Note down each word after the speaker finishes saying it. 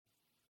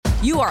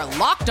You are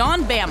Locked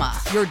On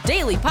Bama, your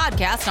daily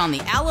podcast on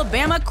the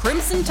Alabama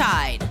Crimson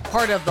Tide.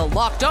 Part of the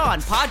Locked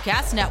On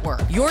Podcast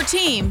Network, your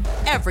team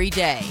every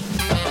day.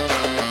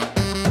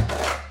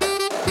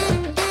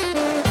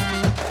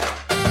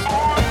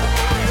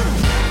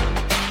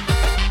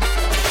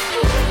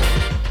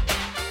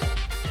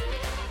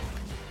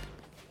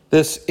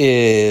 This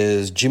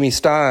is Jimmy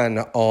Stein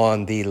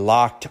on the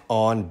Locked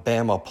On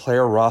Bama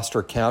player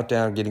roster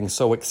countdown. Getting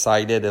so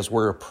excited as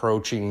we're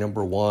approaching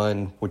number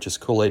one, which is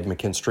Kool-Aid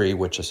McKinstry,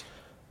 which is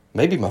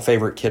maybe my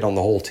favorite kid on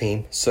the whole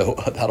team. So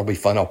that'll be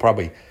fun.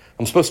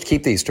 I'm supposed to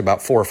keep these to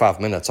about 4 or 5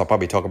 minutes. I'll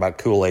probably talk about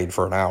Kool-Aid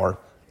for an hour.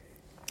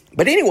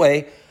 But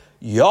anyway,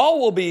 y'all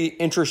will be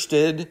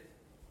interested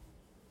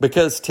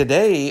because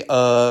today,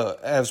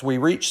 as we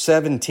reach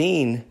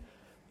 17,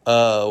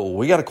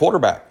 we got a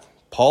quarterback,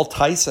 Paul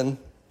Tyson.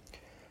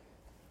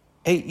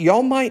 Hey,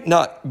 y'all might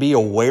not be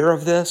aware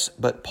of this,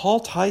 but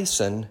Paul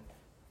Tyson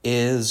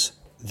is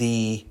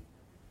the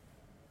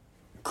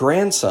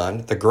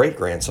great-grandson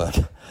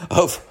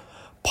of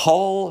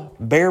Paul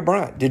Bear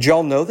Bryant. Did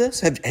y'all know this?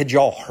 Had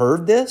y'all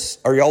heard this?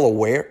 Are y'all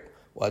aware?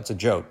 Well, it's a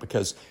joke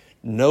because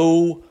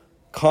no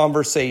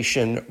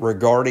conversation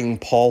regarding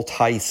Paul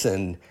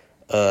Tyson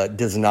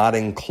does not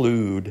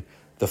include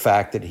the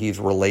fact that he's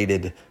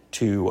related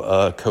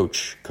to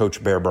Coach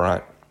Bear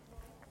Bryant.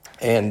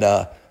 And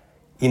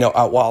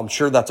while I'm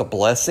sure that's a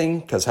blessing,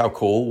 because how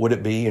cool would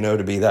it be,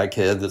 to be that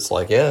kid that's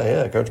like,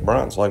 yeah, Coach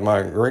Bryant's like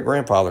my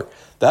great-grandfather.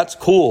 That's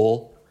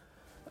cool.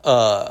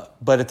 But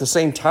at the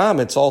same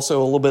time, it's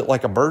also a little bit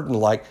like a burden,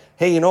 like,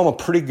 hey, I'm a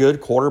pretty good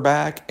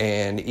quarterback,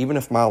 and even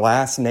if my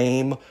last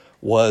name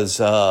was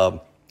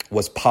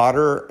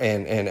Potter,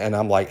 and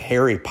I'm like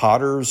Harry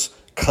Potter's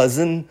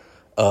cousin,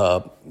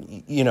 I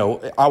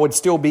would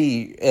still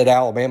be at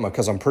Alabama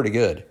because I'm pretty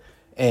good.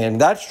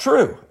 And that's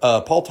true.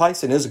 Paul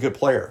Tyson is a good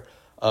player.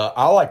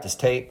 I liked his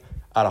tape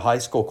out of high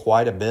school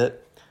quite a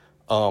bit.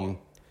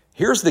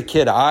 Here's the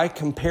kid I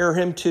compare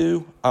him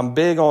to. I'm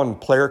big on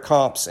player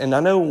comps, and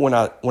I know when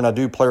I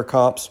do player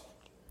comps,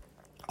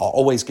 I'll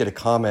always get a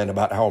comment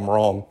about how I'm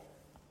wrong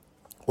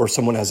or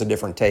someone has a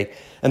different take,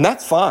 and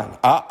that's fine.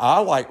 I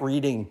like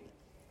reading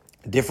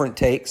different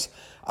takes.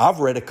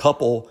 I've read a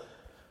couple.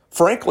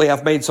 Frankly,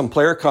 I've made some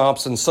player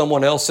comps, and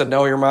someone else said,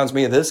 no, he reminds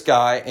me of this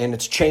guy, and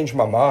it's changed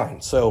my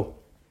mind. So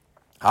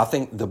I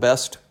think the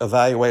best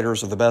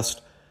evaluators of the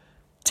best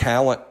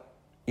talent,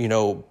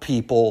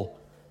 people,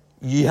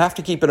 you have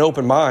to keep an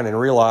open mind and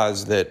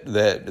realize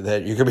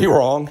that you could be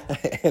wrong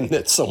and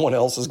that someone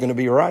else is going to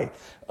be right.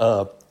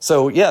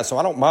 So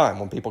I don't mind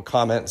when people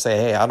comment and say,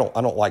 hey, I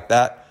don't like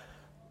that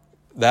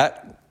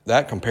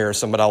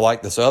comparison, but I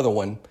like this other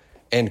one.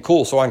 And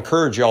cool. So I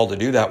encourage y'all to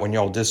do that when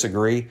y'all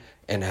disagree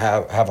and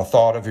have a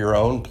thought of your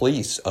own.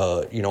 Please,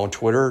 on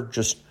Twitter,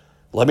 just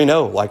let me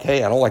know. Like,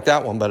 hey, I don't like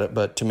that one,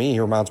 but to me,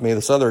 he reminds me of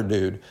this other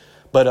dude.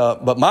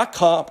 But my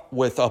comp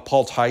with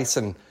Paul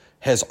Tyson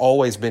has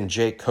always been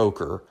Jake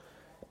Coker,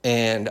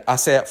 and I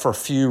say that for a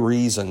few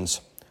reasons.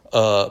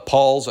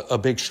 Paul's a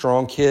big,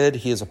 strong kid.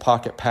 He is a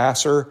pocket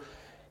passer.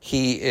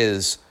 He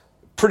is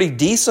pretty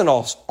decent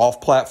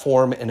off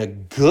platform and a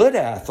good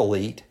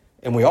athlete.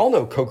 And we all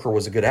know Coker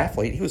was a good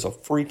athlete. He was a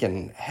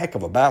freaking heck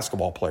of a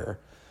basketball player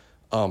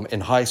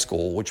in high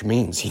school, which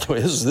means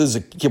this is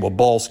a kid with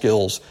ball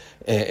skills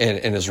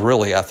and is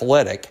really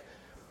athletic.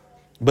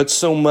 But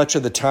so much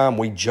of the time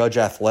we judge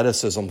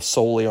athleticism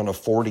solely on a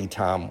 40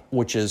 time,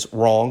 which is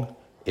wrong.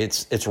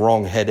 It's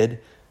wrong-headed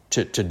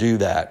to do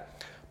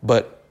that.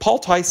 But Paul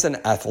Tyson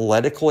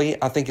athletically,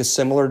 I think, is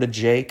similar to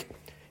Jake.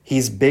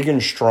 He's big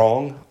and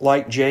strong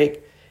like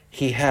Jake.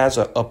 He has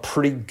a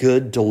pretty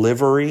good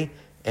delivery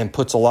and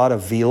puts a lot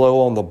of velo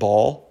on the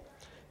ball.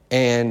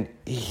 And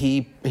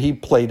he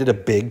played at a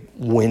big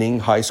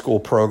winning high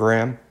school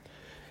program.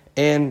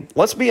 And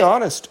let's be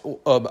honest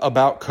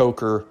about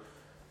Coker.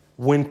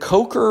 When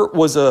Coker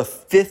was a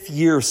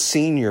fifth-year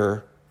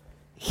senior,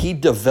 he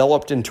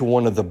developed into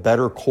one of the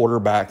better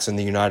quarterbacks in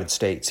the United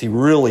States. He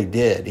really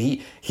did.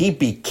 He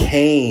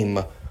became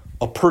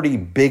a pretty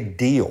big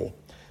deal.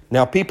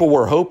 Now, people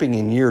were hoping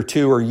in year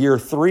 2 or year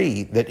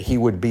 3 that he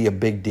would be a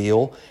big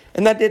deal,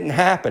 and that didn't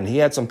happen. He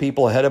had some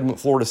people ahead of him at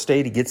Florida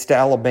State. He gets to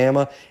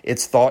Alabama.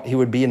 It's thought he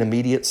would be an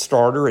immediate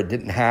starter. It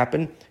didn't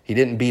happen. He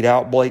didn't beat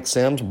out Blake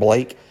Sims.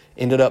 Blake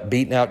ended up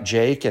beating out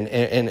Jake, and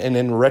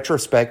in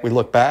retrospect, we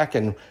look back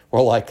and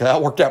we're like,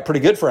 that worked out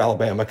pretty good for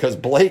Alabama because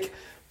Blake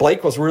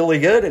was really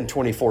good in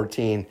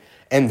 2014,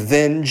 and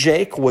then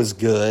Jake was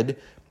good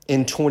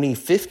in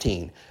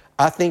 2015.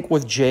 I think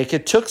with Jake,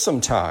 it took some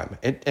time,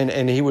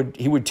 and he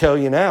would tell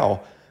you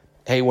now,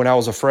 hey, when I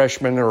was a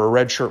freshman or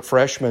a redshirt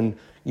freshman,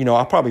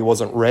 I probably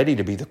wasn't ready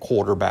to be the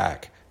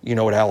quarterback, at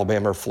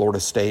Alabama or Florida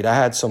State. I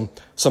had some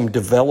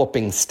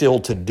developing still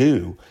to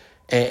do.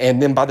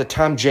 And then by the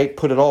time Jake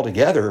put it all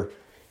together,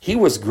 he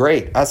was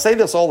great. I say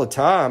this all the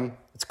time.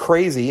 It's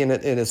crazy, and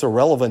it's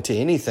irrelevant to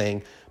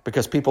anything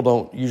because people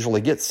don't usually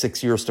get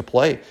 6 years to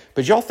play.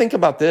 But y'all think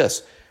about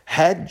this.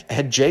 Had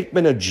Jake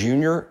been a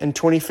junior in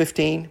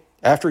 2015,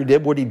 after he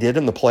did what he did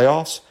in the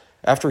playoffs,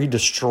 after he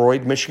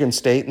destroyed Michigan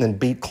State and then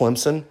beat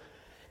Clemson,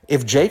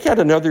 if Jake had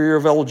another year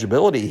of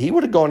eligibility, he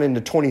would have gone into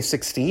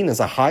 2016 as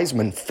a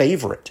Heisman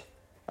favorite.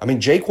 I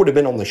mean, Jake would have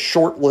been on the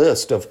short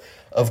list of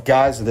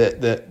guys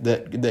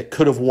that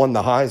could have won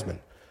the Heisman.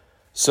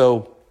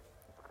 So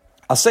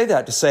I say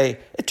that to say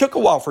it took a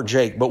while for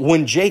Jake, but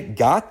when Jake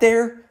got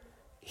there,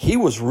 he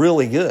was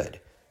really good.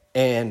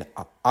 And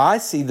I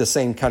see the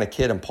same kind of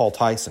kid in Paul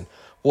Tyson.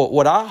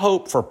 What I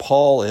hope for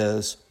Paul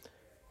is,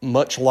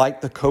 much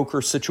like the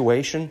Coker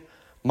situation,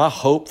 my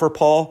hope for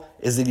Paul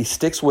is that he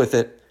sticks with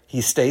it.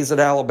 He stays at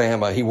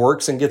Alabama. He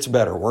works and gets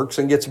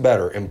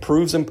better,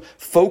 improves and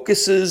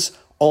focuses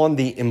on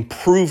the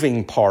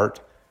improving part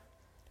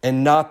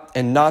and not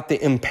the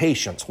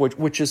impatience,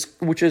 which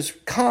is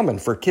common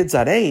for kids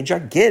that age. I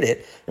get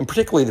it. And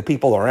particularly the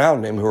people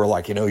around him who are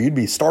like, you'd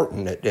be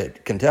starting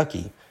at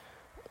Kentucky,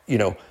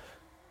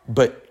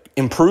 but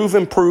improve,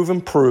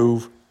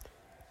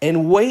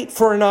 and wait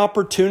for an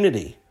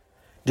opportunity.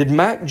 Did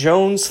Mac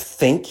Jones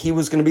think he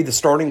was going to be the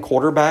starting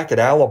quarterback at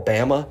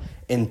Alabama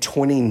in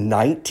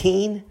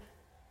 2019?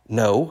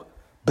 No,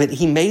 but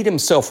he made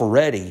himself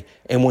ready.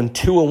 And when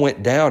Tua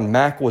went down,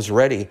 Mac was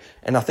ready.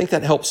 And I think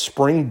that helped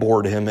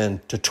springboard him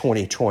into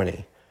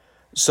 2020.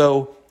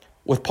 So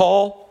with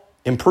Paul,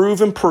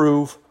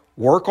 improve,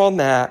 work on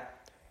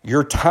that.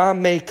 Your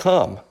time may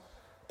come.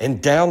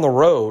 And down the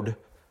road,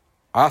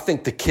 I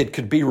think the kid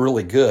could be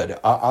really good.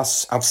 I've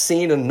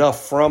seen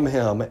enough from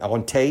him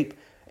on tape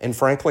and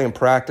frankly in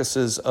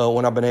practices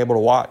when I've been able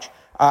to watch.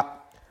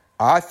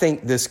 I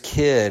think this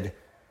kid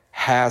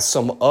has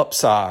some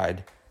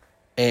upside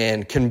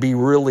and can be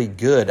really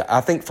good. I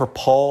think for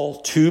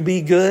Paul to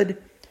be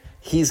good,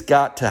 he's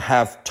got to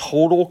have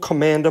total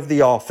command of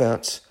the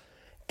offense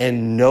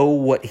and know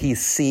what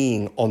he's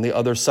seeing on the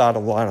other side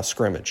of the line of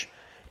scrimmage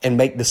and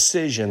make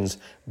decisions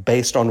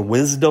based on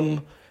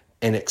wisdom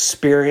and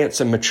experience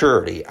and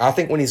maturity. I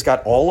think when he's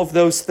got all of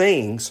those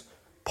things,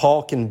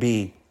 Paul can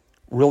be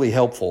really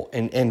helpful.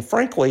 And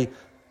frankly,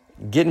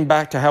 getting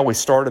back to how we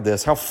started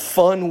this, how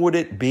fun would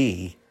it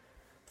be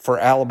for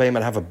Alabama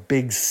to have a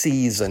big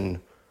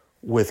season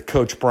with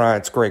Coach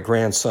Bryant's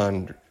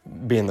great-grandson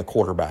being the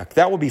quarterback?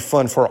 That would be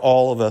fun for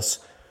all of us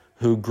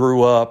who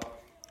grew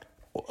up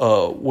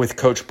with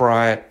Coach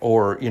Bryant,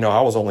 or,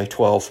 I was only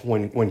 12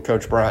 when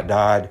Coach Bryant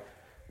died.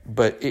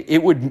 But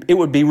it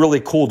would be really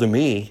cool to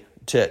me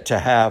to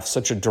have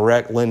such a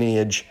direct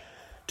lineage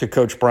to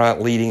Coach Bryant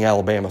leading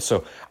Alabama.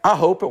 So I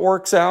hope it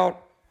works out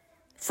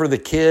for the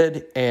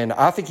kid, and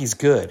I think he's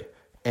good.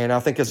 And I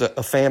think as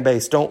a fan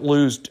base, don't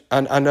lose.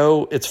 I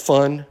know it's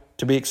fun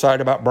to be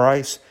excited about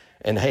Bryce.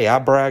 And, hey, I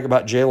brag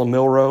about Jalen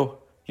Milroe.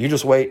 You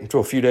just wait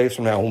until a few days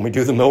from now when we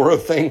do the Milroe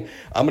thing.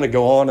 I'm going to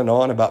go on and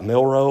on about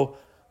Milroe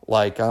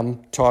like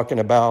I'm talking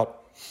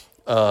about,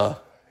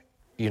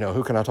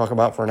 who can I talk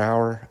about for an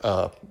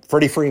hour?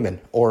 Freddie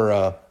Freeman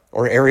or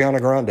Ariana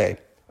Grande.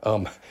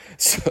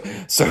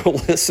 So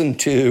listen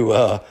to,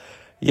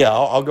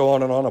 I'll go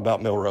on and on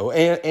about Milroe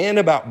and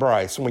about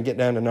Bryce when we get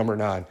down to number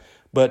 9.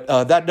 But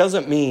that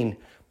doesn't mean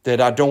that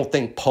I don't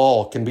think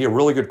Paul can be a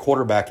really good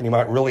quarterback and he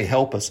might really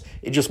help us.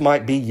 It just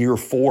might be year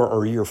 4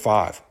 or year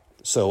 5.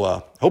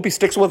 So hope he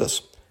sticks with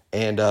us.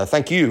 And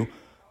thank you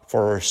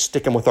for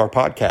sticking with our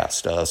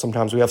podcast.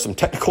 Sometimes we have some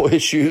technical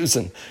issues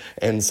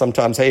and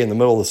sometimes, hey, in the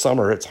middle of the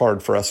summer, it's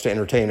hard for us to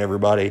entertain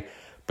everybody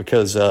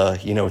because,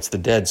 it's the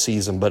dead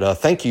season. But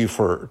thank you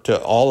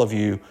to all of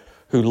you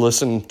who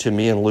listen to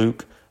me and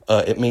Luke.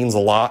 It means a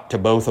lot to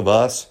both of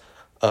us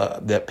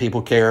that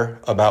people care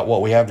about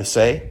what we have to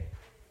say.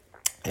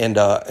 And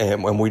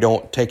when we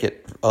don't take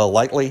it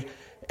lightly.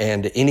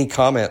 And any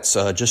comments,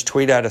 just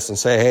tweet at us and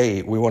say,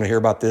 hey, we want to hear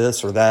about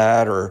this or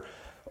that, or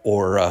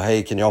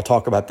hey, can y'all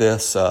talk about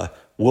this?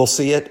 We'll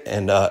see it,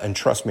 and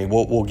trust me,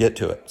 we'll get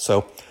to it.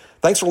 So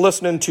thanks for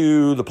listening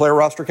to the Player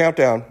Roster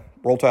Countdown.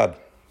 Roll Tide.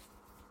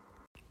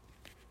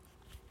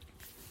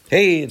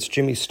 Hey, it's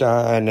Jimmy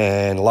Stein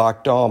and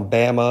Locked On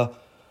Bama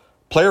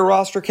Player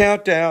Roster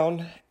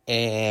Countdown.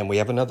 And we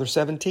have another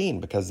 17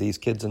 because these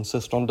kids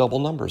insist on double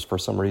numbers for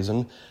some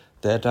reason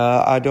that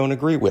I don't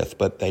agree with.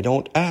 But they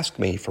don't ask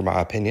me for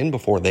my opinion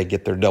before they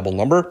get their double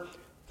number.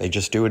 They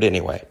just do it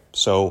anyway.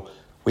 So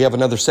we have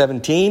another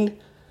 17.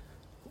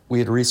 We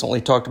had recently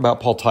talked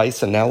about Paul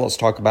Tyson. Now let's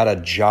talk about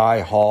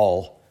Agiye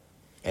Hall.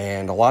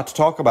 And a lot to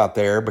talk about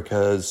there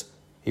because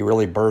he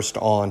really burst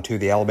onto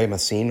the Alabama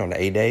scene on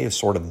A-Day. Is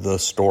sort of the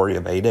story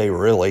of A-Day,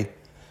 really.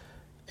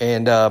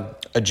 And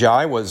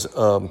Agiye was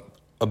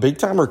a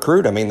big-time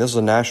recruit. I mean, this is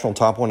a national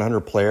top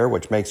 100 player,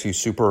 which makes you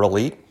super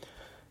elite.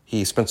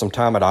 He spent some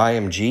time at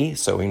IMG,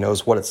 so he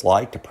knows what it's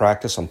like to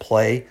practice and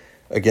play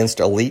against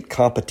elite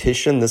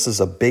competition. This is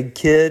a big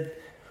kid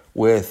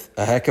with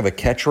a heck of a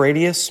catch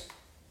radius,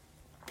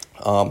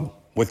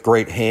 with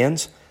great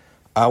hands.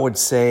 I would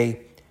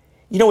say,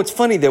 it's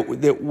funny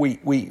that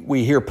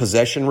we hear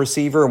possession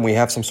receiver and we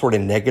have some sort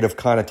of negative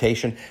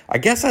connotation. I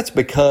guess that's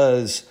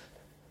because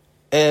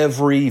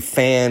every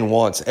fan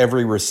wants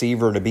every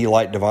receiver to be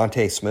like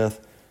Devontae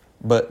Smith,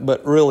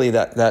 but really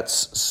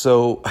that's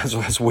so,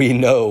 as we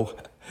know,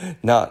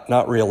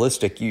 not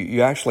realistic.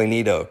 You actually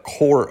need a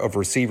core of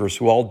receivers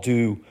who all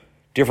do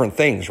different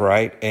things,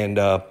 right? And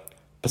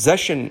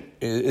possession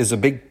is a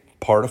big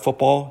part of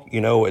football.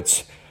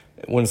 It's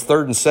when it's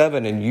 3rd and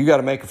 7 and you got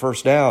to make a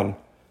first down,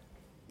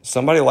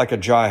 somebody like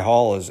Agiye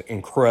Hall is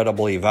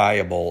incredibly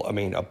valuable. I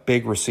mean, a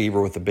big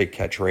receiver with a big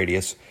catch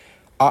radius.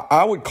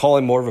 I would call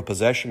him more of a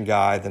possession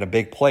guy than a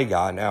big play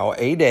guy. Now,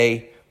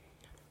 A-Day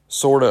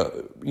sort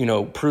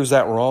of, proves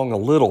that wrong a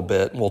little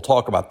bit, and we'll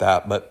talk about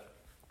that.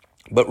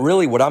 But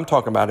really what I'm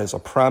talking about is a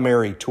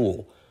primary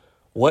tool.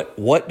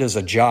 What does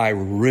Agiye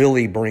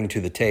really bring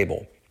to the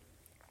table?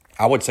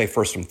 I would say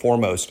first and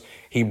foremost,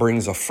 he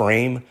brings a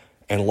frame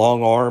and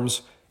long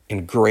arms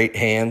and great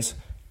hands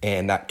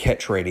and that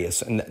catch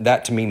radius. And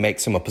that to me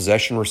makes him a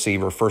possession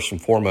receiver first and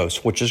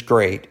foremost, which is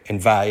great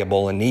and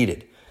valuable and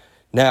needed.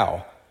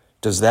 Now,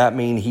 does that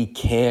mean he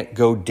can't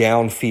go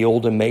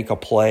downfield and make a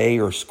play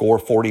or score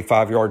a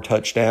 45-yard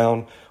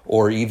touchdown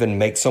or even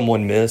make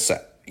someone miss,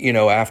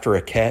 after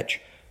a catch?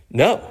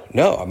 No.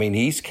 I mean,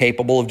 he's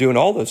capable of doing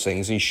all those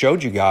things. He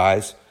showed you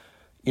guys,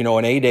 in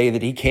A-Day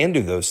that he can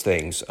do those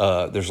things.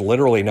 There's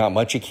literally not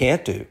much he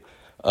can't do.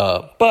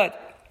 But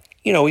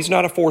he's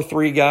not a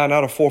 4-3 guy,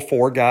 not a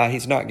 4-4 guy.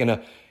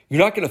 You're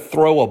not going to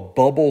throw a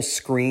bubble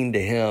screen to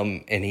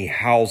him and he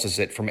houses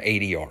it from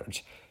 80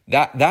 yards.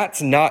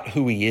 That's not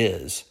who he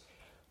is.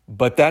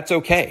 But that's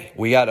okay.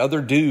 We got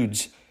other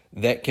dudes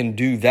that can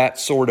do that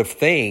sort of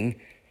thing.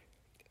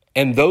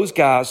 And those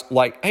guys,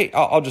 like, hey,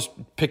 I'll just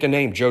pick a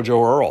name, JoJo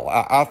Earle.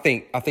 I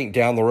think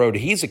down the road,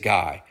 he's a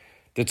guy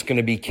that's going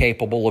to be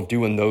capable of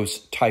doing those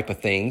type of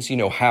things,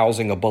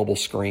 housing a bubble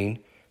screen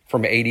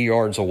from 80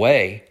 yards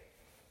away.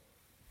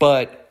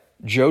 But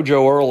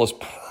JoJo Earle is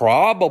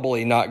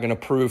probably not going to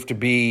prove to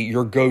be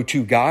your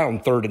go-to guy on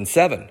 3rd and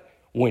 7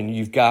 when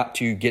you've got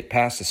to get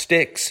past the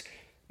sticks,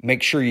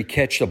 make sure you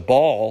catch the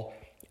ball,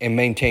 and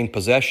maintain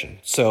possession.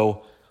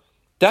 So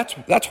that's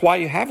why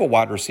you have a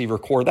wide receiver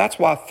core. That's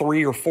why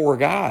 3 or 4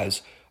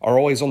 guys are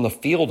always on the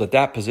field at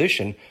that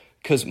position,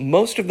 because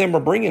most of them are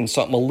bringing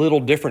something a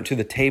little different to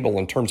the table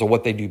in terms of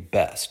what they do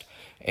best.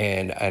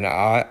 And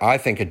I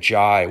think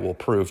Agiye will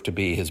prove to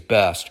be his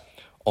best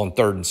on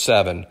 3rd and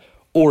 7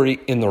 or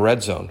in the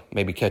red zone,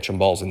 maybe catching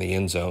balls in the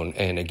end zone.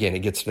 And again,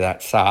 it gets to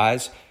that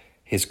size,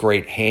 his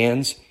great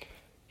hands.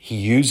 He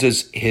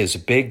uses his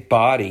big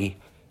body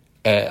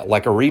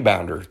like a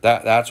rebounder.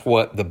 That's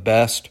what the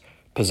best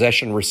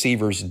possession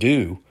receivers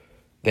do.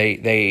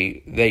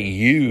 They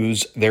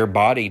use their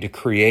body to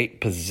create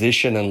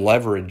position and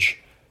leverage,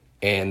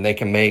 and they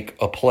can make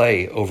a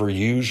play over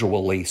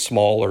usually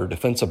smaller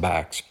defensive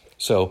backs.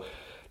 So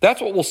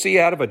that's what we'll see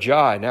out of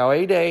Agiye. Now,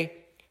 A-Day,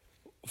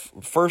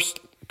 first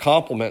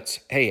compliments.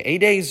 Hey,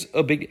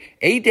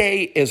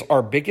 A-Day is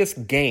our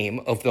biggest game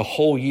of the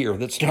whole year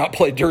that's not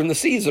played during the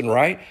season,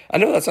 right? I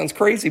know that sounds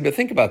crazy, but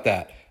think about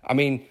that. I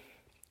mean,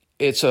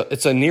 it's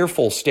a near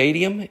full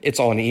stadium. It's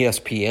on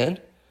ESPN.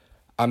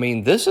 I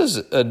mean, this is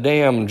a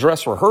damn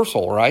dress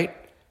rehearsal, right?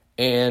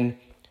 And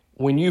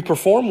when you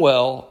perform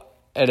well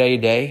at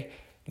A-Day,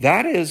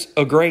 that is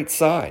a great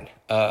sign.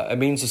 It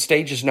means the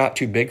stage is not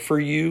too big for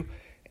you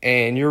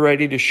and you're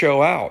ready to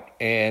show out.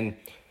 And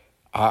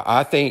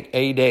I think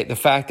A-Day, the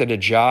fact that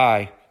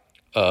Agiye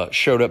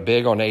showed up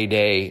big on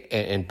A-Day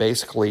and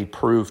basically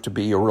proved to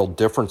be a real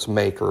difference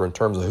maker in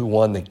terms of who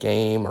won the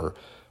game or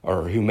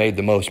who made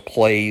the most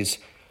plays,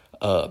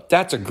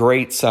 that's a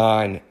great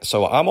sign.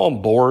 So I'm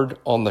on board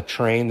on the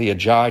train, the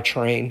Agiye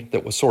train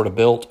that was sort of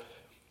built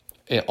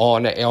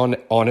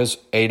on his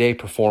A-Day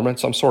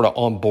performance. I'm sort of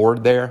on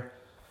board there.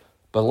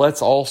 But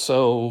let's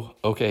also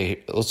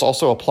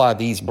apply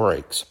these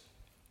breaks.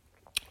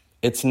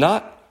 It's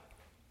not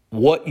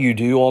what you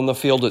do on the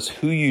field, it's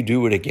who you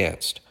do it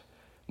against.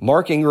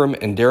 Mark Ingram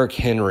and Derrick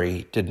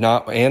Henry did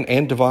not, and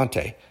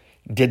Devontae,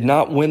 did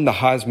not win the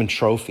Heisman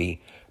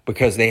Trophy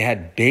because they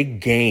had big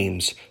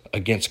games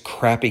against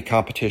crappy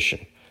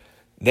competition.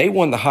 They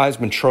won the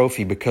Heisman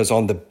Trophy because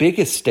on the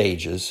biggest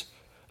stages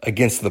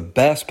against the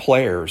best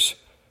players,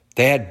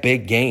 they had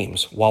big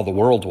games while the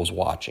world was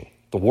watching.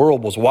 The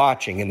world was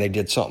watching and they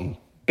did something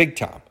big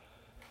time.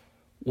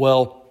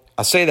 Well,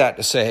 I say that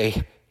to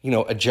say,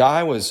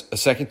 Agiye was a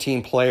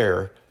second-team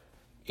player,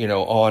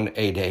 on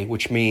A-Day,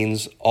 which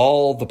means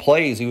all the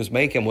plays he was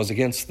making was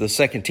against the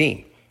second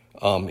team.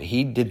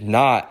 He did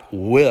not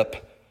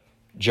whip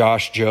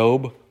Josh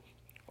Jobe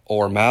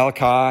or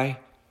Malachi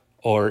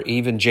or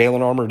even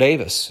Jalen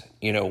Armour-Davis,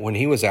 when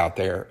he was out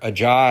there.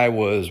 Agiye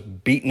was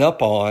beating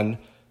up on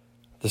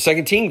the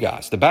second-team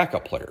guys, the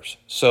backup players.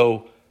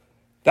 So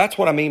that's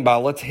what I mean by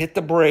let's hit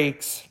the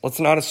brakes. Let's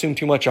not assume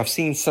too much. I've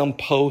seen some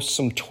posts,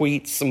 some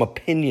tweets, some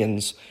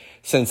opinions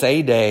since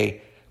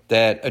A-Day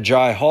that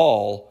Agiye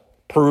Hall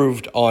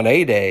proved on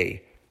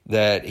A-Day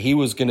that he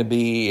was going to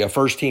be a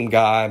first-team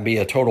guy and be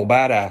a total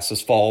badass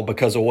this fall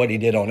because of what he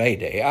did on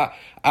A-Day.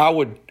 I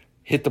would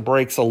hit the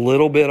brakes a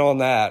little bit on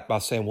that by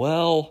saying,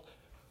 well,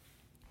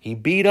 he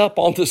beat up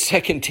on the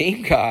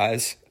second-team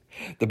guys,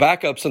 the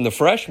backups and the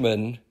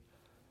freshmen,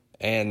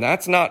 and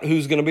that's not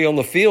who's going to be on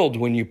the field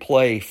when you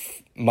play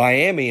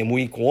Miami in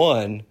week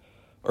 1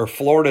 or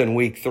Florida in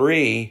week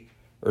 3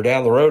 or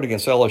down the road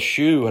against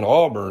LSU and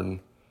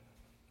Auburn.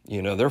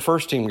 Their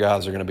first team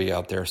guys are going to be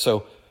out there.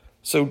 So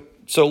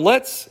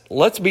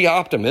let's be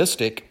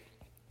optimistic,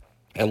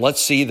 and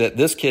let's see that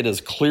this kid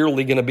is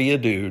clearly going to be a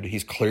dude.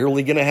 He's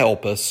clearly going to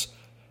help us.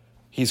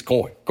 He's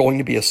going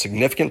to be a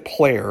significant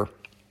player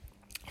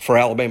for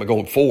Alabama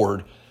going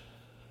forward.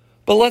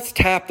 But let's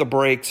tap the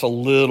brakes a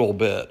little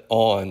bit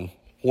on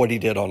what he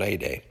did on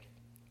A-Day.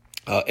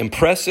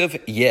 Impressive,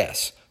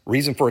 yes.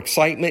 Reason for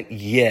excitement,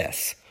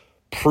 yes.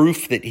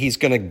 Proof that he's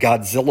going to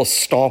Godzilla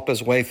stomp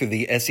his way through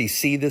the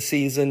SEC this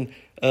season,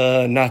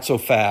 not so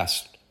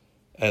fast,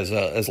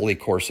 as Lee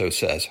Corso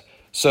says.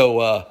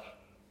 So,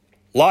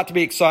 lot to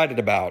be excited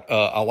about.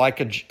 I like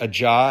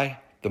Agiye.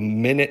 The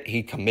minute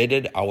he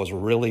committed, I was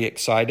really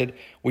excited.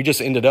 We just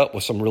ended up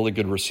with some really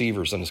good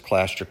receivers in his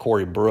class: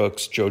 Ja'Corey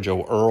Brooks,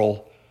 JoJo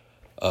Earl,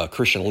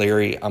 Christian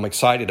Leary. I'm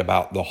excited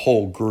about the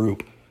whole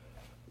group.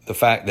 The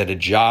fact that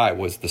Agiye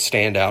was the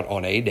standout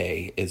on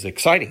A-Day is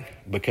exciting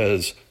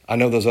because I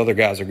know those other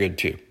guys are good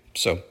too.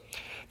 So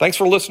thanks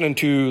for listening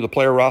to the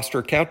Player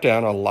Roster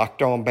Countdown on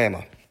Locked On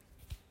Bama.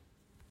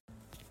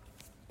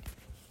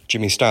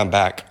 Jimmy Stein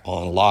back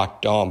on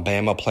Locked On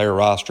Bama Player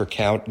Roster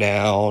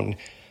Countdown,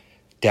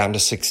 down to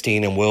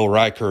 16, and Will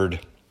Reichard.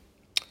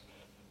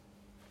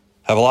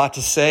 Have a lot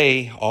to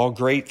say, all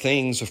great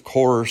things, of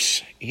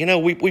course.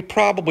 We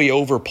probably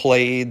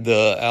overplayed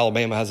the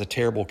Alabama has a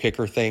terrible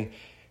kicker thing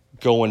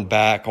going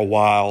back a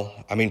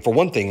while. I mean, for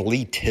one thing,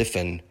 Lee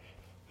Tiffin,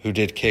 who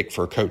did kick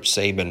for Coach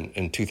Saban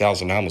in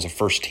 2009, was a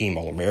first-team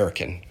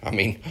All-American. I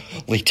mean,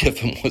 Lee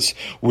Tiffin was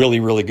really,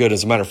 really good.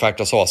 As a matter of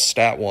fact, I saw a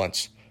stat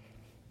once,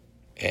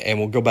 and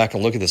we'll go back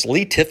and look at this.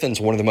 Lee Tiffin's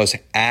one of the most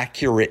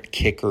accurate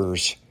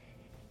kickers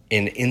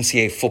in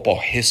NCAA football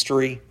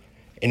history,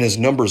 and his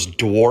numbers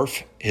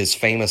dwarf his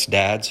famous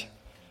dad's.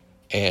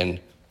 And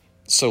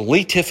so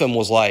Lee Tiffin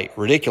was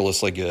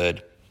ridiculously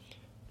good,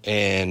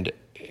 and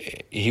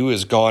he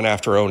was gone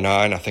after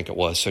 2009, I think it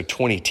was. So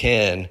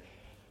 2010,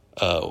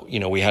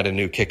 we had a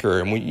new kicker,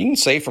 and you can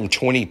say from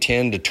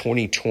 2010 to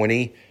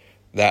 2020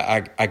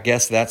 that I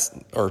guess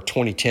or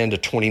 2010 to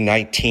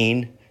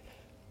 2019,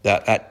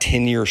 that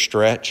 10-year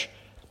stretch.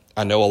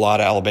 I know a lot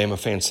of Alabama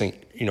fans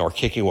think our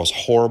kicking was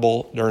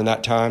horrible during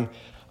that time.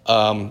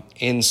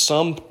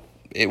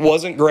 It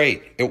wasn't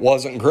great. It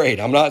wasn't great.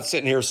 I'm not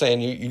sitting here saying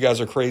you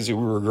guys are crazy.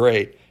 We were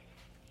great.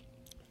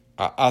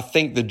 I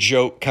think the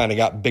joke kind of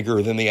got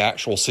bigger than the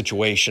actual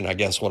situation, I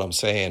guess what I'm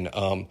saying,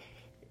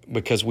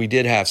 because we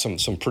did have some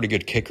pretty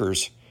good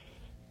kickers,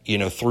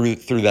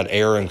 through that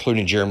era,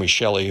 including Jeremy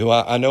Shelley, who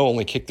I know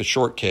only kicked the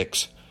short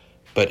kicks,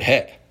 but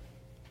heck,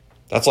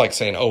 that's like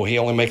saying, oh, he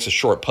only makes the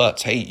short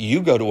putts. Hey,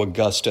 you go to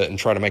Augusta and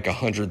try to make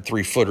 100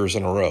 3-footers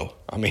in a row.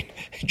 I mean,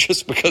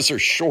 just because they're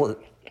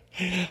short.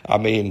 I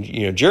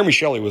mean, Jeremy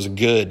Shelley was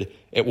good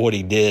at what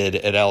he did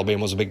at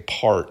Alabama, was a big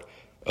part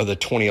of the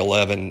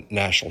 2011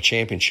 national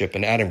championship.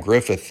 And Adam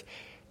Griffith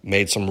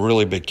made some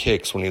really big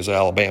kicks when he was at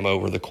Alabama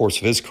over the course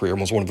of his career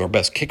and was one of our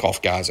best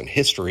kickoff guys in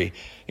history,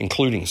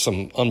 including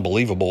some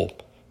unbelievable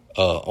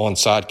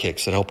onside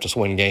kicks that helped us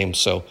win games.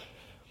 So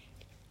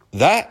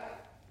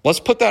let's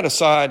put that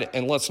aside,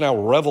 and let's now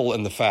revel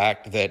in the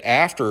fact that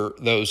after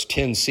those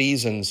 10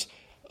 seasons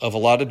of a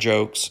lot of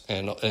jokes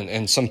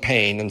and some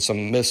pain and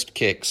some missed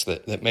kicks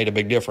that made a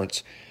big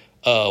difference,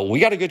 we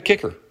got a good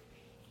kicker.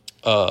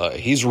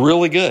 He's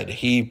really good.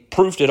 He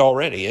proved it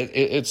already.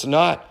 It's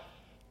not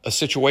a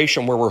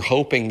situation where we're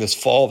hoping this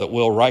fall that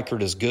Will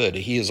Reichard is good.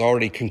 He has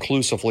already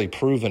conclusively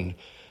proven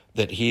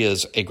that he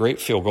is a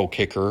great field goal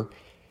kicker.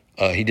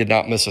 He did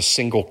not miss a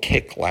single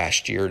kick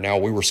last year. Now,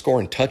 we were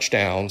scoring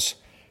touchdowns.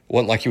 It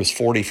wasn't like he was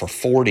 40 for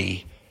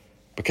 40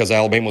 because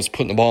Alabama was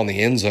putting the ball in the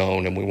end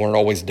zone, and we weren't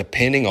always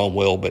depending on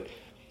Will, but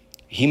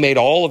he made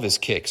all of his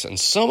kicks, and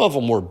some of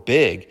them were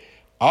big.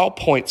 I'll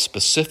point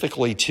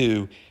specifically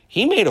to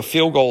he made a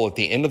field goal at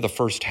the end of the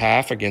first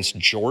half against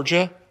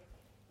Georgia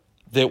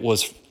that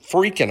was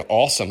freaking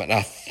awesome. And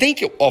I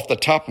think it, off the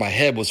top of my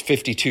head, was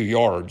 52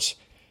 yards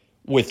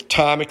with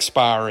time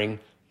expiring.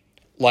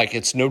 Like,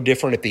 it's no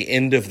different at the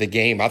end of the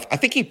game. I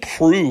think he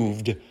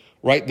proved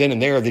right then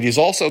and there that he's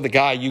also the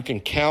guy you can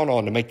count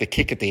on to make the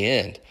kick at the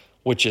end,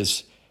 which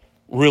is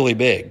really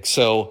big.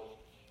 So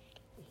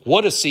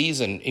what a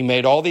season. He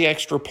made all the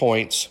extra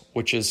points,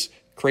 which is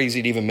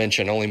crazy to even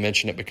mention. I only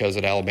mention it because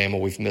at Alabama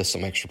we've missed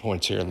some extra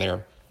points here and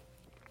there.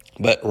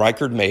 But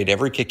Reichard made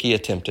every kick he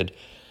attempted.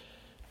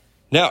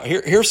 Now,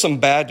 here's some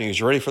bad news.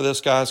 You ready for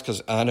this, guys?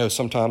 Because I know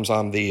sometimes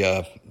I'm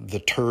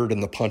the turd in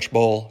the punch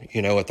bowl,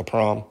 at the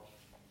prom.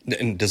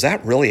 And does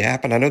that really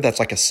happen? I know that's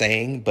like a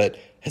saying, but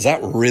has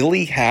that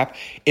really happened?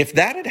 If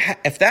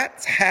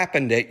that's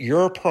happened at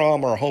your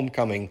prom or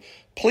homecoming,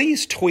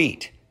 please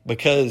tweet,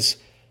 because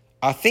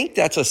I think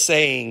that's a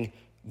saying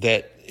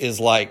that is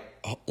like,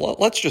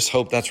 let's just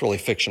hope that's really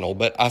fictional.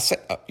 But I say,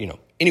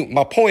 anyway,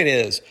 my point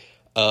is,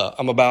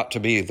 I'm about to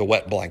be the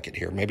wet blanket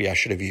here. Maybe I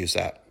should have used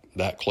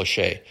that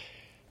cliche.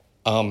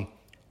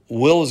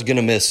 Will is going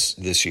to miss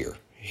this year.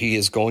 He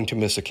is going to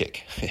miss a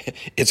kick.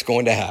 It's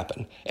going to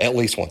happen at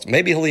least once.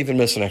 Maybe he'll even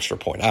miss an extra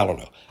point. I don't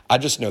know. I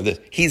just know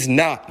that he's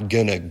not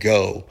going to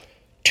go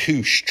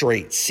 2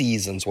 straight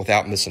seasons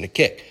without missing a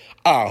kick.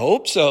 I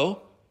hope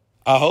so.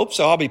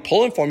 I'll be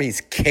pulling for him.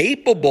 He's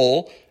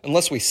capable,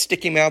 unless we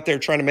stick him out there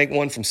trying to make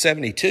one from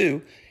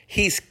 72.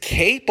 He's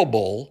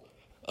capable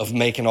of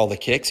making all the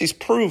kicks. He's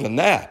proven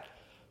that.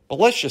 But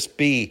let's just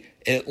be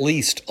at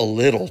least a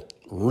little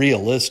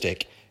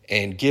realistic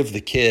and give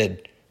the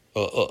kid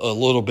a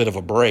little bit of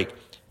a break.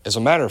 As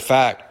a matter of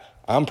fact,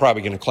 I'm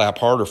probably going to clap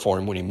harder for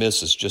him when he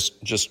misses,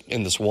 just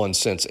in this one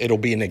sense. It'll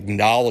be an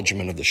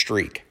acknowledgement of the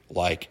streak.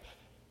 Like,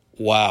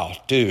 wow,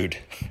 dude,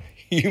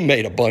 you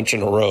made a bunch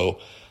in a row.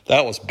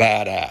 That was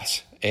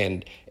badass.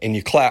 And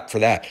you clap for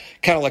that.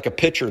 Kind of like a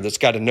pitcher that's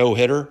got a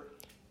no-hitter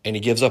and he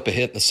gives up a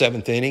hit in the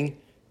 7th inning.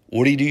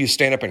 What do? You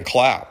stand up and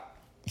clap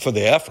for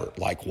the effort.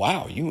 Like,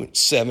 wow, you went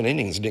 7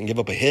 innings and didn't give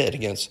up a hit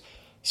against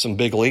some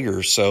big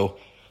leaguers. So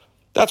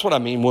that's what I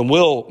mean. When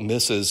Will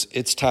misses,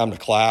 it's time to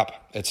clap.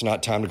 It's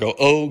not time to go,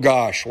 oh,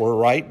 gosh, we're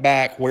right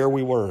back where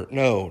we were.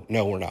 No,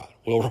 we're not.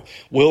 Will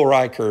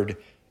Reichard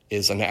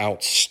is an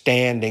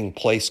outstanding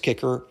place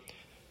kicker.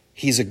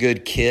 He's a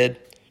good kid.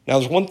 Now,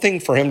 there's one thing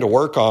for him to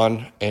work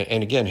on,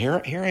 and again,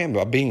 here I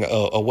am being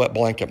a wet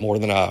blanket more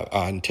than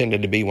I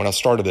intended to be when I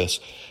started this.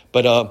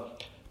 But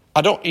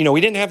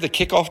we didn't have the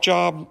kickoff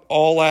job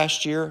all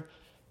last year,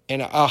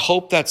 and I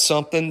hope that's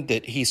something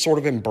that he sort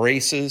of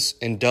embraces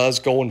and does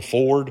going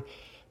forward,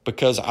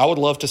 because I would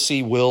love to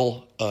see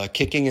Will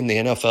kicking in the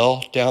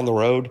NFL down the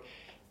road.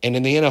 And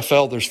in the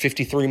NFL, there's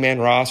 53-man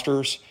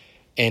rosters,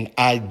 and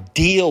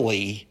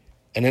ideally,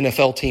 an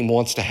NFL team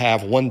wants to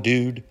have one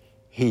dude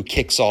who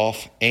kicks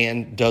off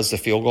and does the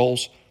field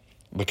goals,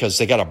 because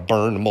they got to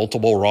burn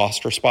multiple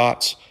roster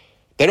spots.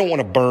 They don't want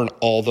to burn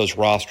all those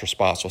roster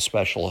spots with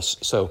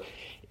specialists. So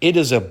it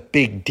is a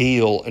big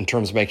deal in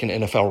terms of making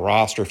an NFL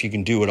roster if you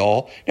can do it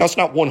all. Now, it's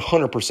not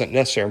 100%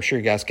 necessary. I'm sure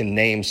you guys can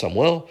name some.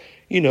 Well,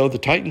 the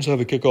Titans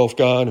have a kickoff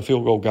guy and a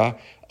field goal guy.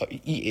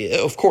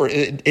 Of course,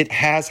 it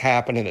has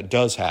happened and it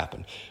does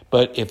happen.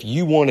 But if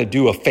you want to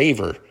do a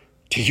favor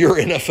to your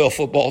NFL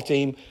football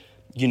team,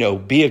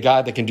 be a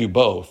guy that can do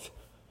both.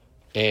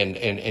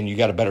 And you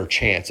got a better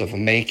chance of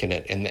making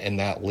it in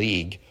that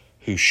league,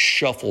 who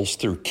shuffles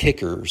through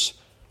kickers,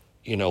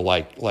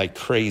 like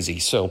crazy.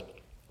 So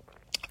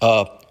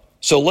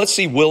let's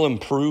see Will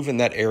improve in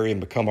that area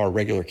and become our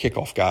regular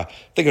kickoff guy. I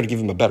think it'll give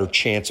him a better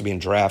chance of being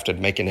drafted,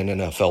 making an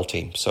NFL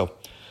team. So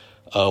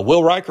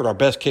Will Reichard, our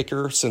best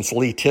kicker since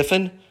Lee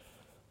Tiffin.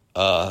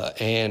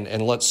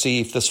 And let's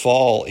see if this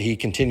fall he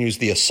continues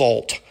the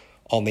assault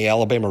on the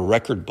Alabama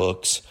record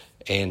books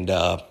and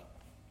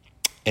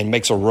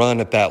makes a run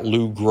at that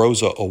Lou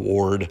Groza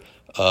Award.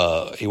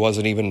 He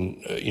wasn't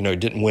even,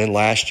 didn't win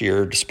last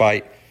year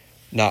despite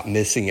not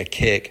missing a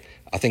kick.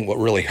 I think what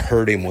really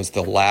hurt him was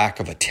the lack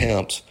of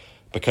attempts,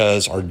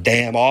 because our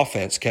damn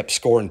offense kept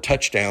scoring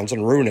touchdowns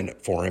and ruining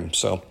it for him.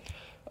 So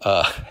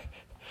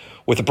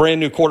with a brand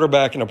new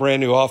quarterback and a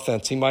brand new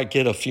offense, he might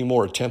get a few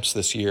more attempts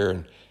this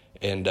year,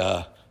 and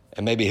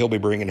maybe he'll be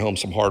bringing home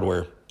some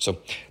hardware. So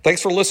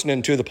thanks for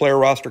listening to the Player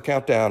Roster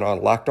Countdown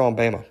on Locked On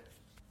Bama.